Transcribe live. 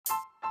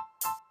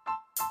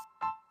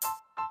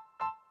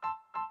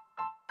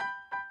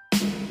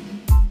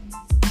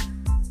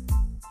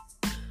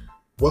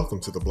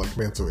Welcome to the Black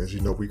Mantle. As you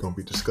know, we're going to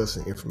be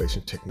discussing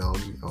information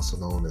technology, also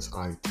known as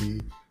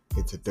IT.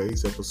 In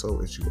today's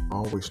episode, as you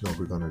always know,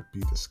 we're going to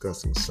be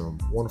discussing some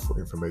wonderful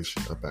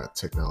information about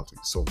technology.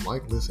 So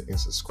like, listen, and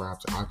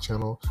subscribe to our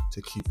channel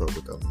to keep up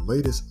with the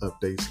latest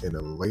updates and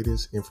the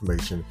latest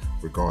information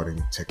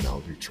regarding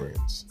technology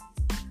trends.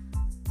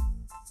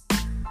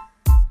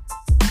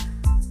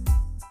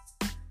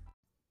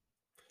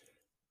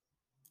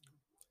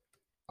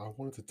 I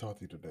wanted to talk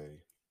to you today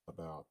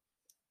about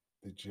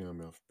the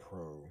JAMF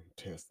Pro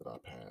test that I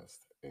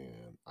passed,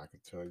 and I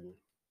can tell you,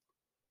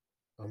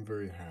 I'm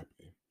very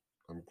happy.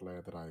 I'm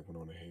glad that I went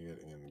on ahead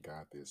and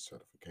got this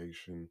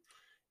certification,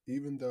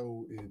 even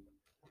though it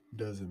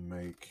doesn't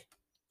make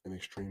an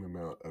extreme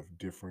amount of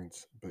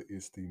difference, but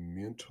it's the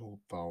mental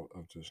thought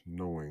of just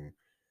knowing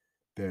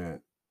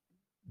that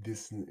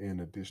this is an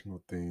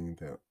additional thing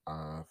that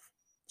I've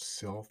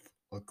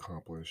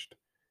self-accomplished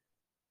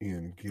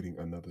in getting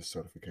another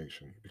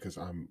certification, because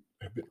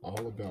have been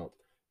all about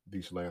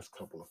these last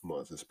couple of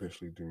months,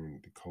 especially during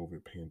the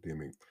COVID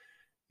pandemic,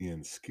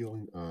 in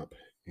skilling up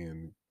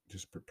and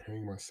just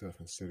preparing myself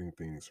and setting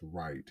things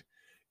right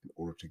in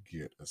order to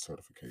get a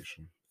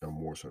certification or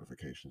more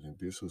certifications. And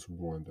this is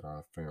one that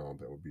I found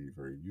that would be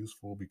very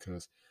useful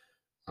because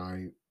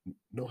I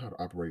know how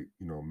to operate,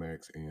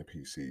 Macs and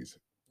PCs.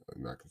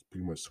 And I can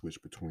pretty much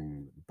switch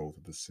between both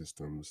of the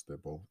systems. They're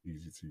both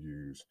easy to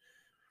use,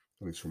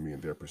 at least from me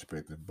and their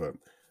perspective. But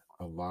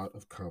a lot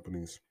of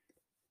companies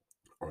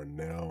are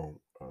now,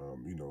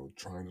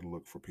 trying to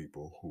look for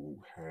people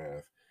who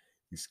have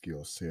the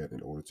skill set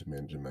in order to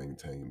manage and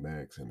maintain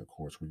Macs. And of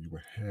course, where you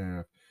would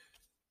have,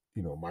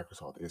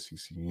 Microsoft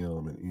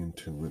SCCM and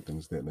Intune and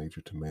things of that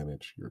nature to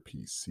manage your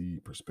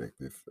PC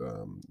perspective,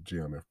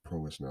 JAMF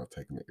Pro is now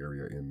taking the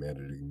area in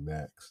managing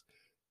Macs.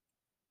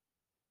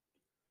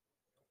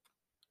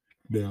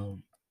 Now,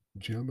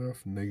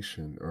 JAMF Now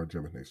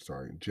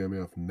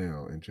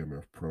and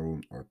JAMF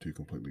Pro are two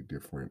completely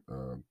different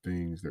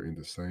things. They're in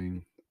the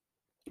same,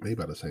 made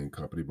by the same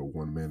company, but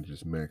one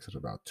manages Macs at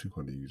about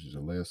 200 users or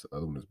less. The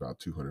other one is about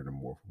 200 or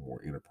more for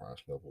more enterprise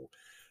level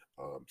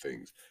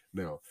things.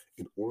 Now,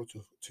 in order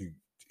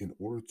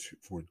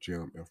for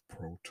JAMF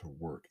Pro to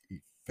work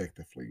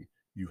effectively,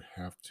 you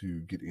have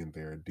to get in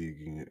there,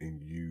 dig in,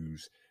 and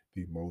use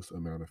the most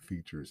amount of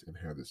features and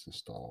have this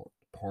installed.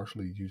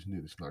 Partially using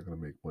it's not going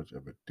to make much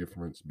of a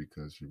difference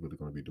because you're really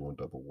going to be doing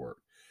double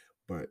work.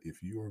 But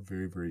if you are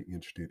very, very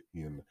interested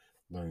in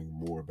learning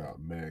more about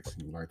Macs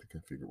and you like the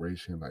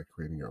configuration, like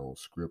creating your own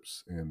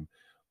scripts and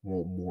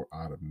want more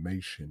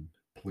automation,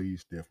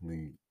 please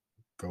definitely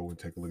go and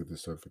take a look at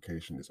this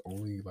certification. It's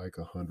only like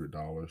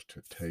 $100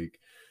 to take.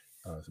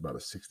 It's about a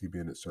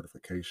 60-minute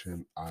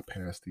certification. I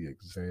passed the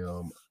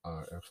exam.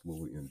 I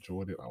absolutely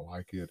enjoyed it. I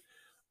like it.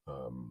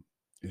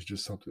 It's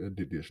just something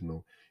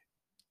additional.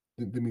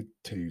 Let me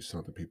tell you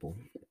something, people.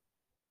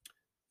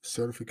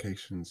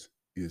 Certifications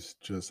is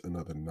just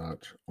another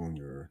notch on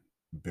your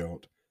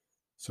belt.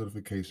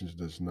 Certifications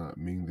does not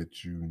mean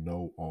that you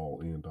know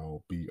all, end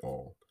all, be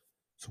all.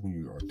 So when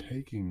you are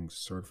taking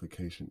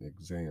certification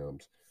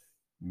exams,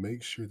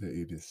 make sure that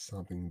it is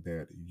something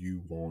that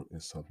you want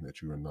and something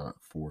that you are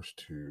not forced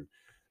to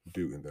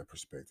do in that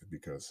perspective,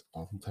 because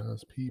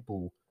oftentimes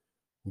people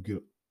will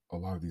get a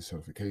lot of these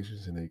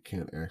certifications and they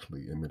can't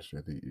actually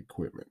administer the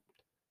equipment.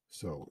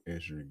 So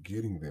as you're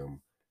getting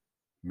them,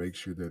 make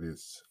sure that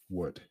it's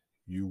what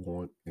you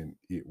want and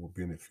it will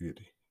benefit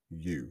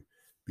you,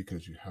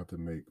 because you have to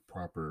make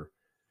proper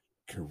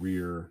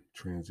career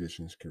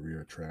transitions,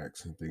 career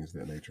tracks, and things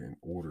of that nature in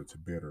order to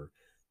better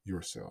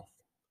yourself.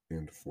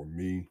 And for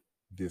me,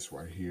 this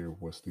right here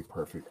was the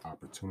perfect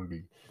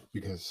opportunity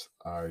because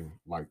I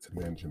like to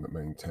manage and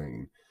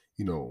maintain,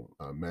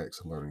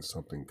 Macs, learning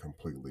something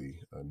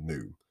completely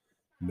new.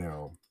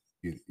 Now,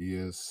 it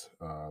is,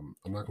 I'm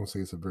not going to say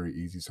it's a very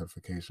easy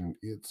certification.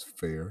 It's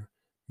fair.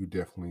 You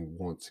definitely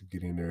want to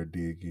get in there,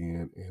 dig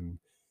in, and,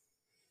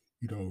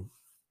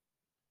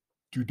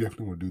 you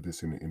definitely want to do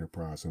this in an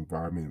enterprise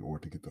environment in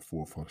order to get the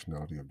full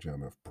functionality of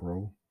JAMF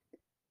Pro.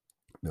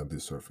 Now,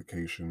 this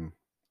certification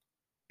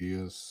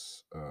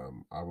is,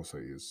 I would say,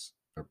 is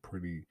a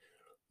pretty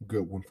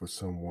good one for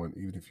someone,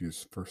 even if you're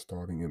first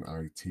starting in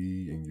IT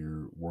and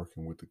you're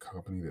working with a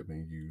company that may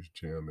use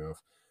JAMF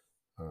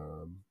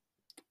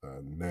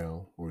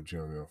Now or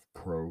JAMF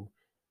Pro.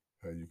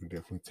 You can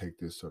definitely take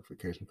this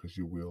certification because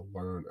you will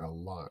learn a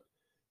lot.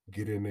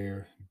 Get in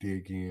there,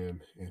 dig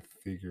in, and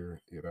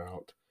figure it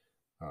out.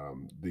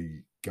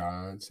 The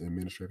guides,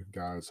 administrative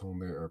guides on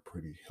there are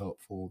pretty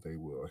helpful. They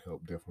will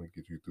help definitely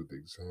get you through the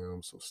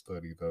exam. So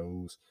study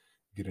those.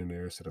 Get in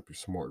there, set up your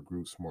smart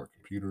groups, smart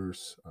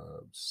computers,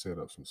 set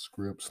up some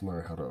scripts,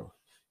 learn how to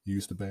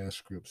use the bash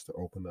scripts to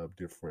open up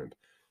different,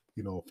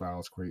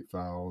 files, create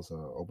files,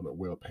 open up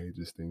web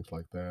pages, things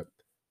like that.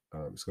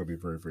 It's going to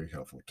be very, very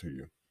helpful to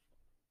you.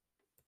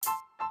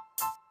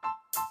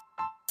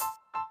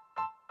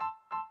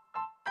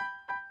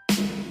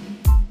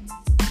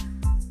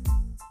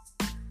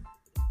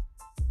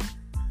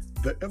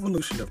 The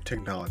evolution of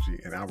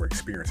technology and our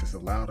experiences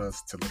allowed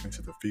us to look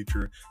into the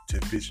future, to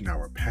envision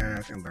our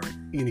path, and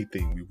learn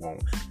anything we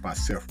want by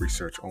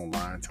self-research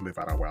online to live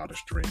out our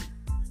wildest dream.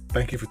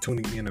 Thank you for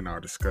tuning in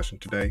our discussion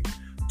today.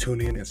 Tune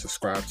in and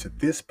subscribe to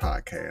this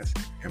podcast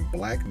and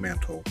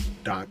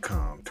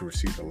blackmantle.com to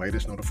receive the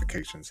latest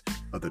notifications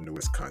of the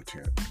newest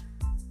content.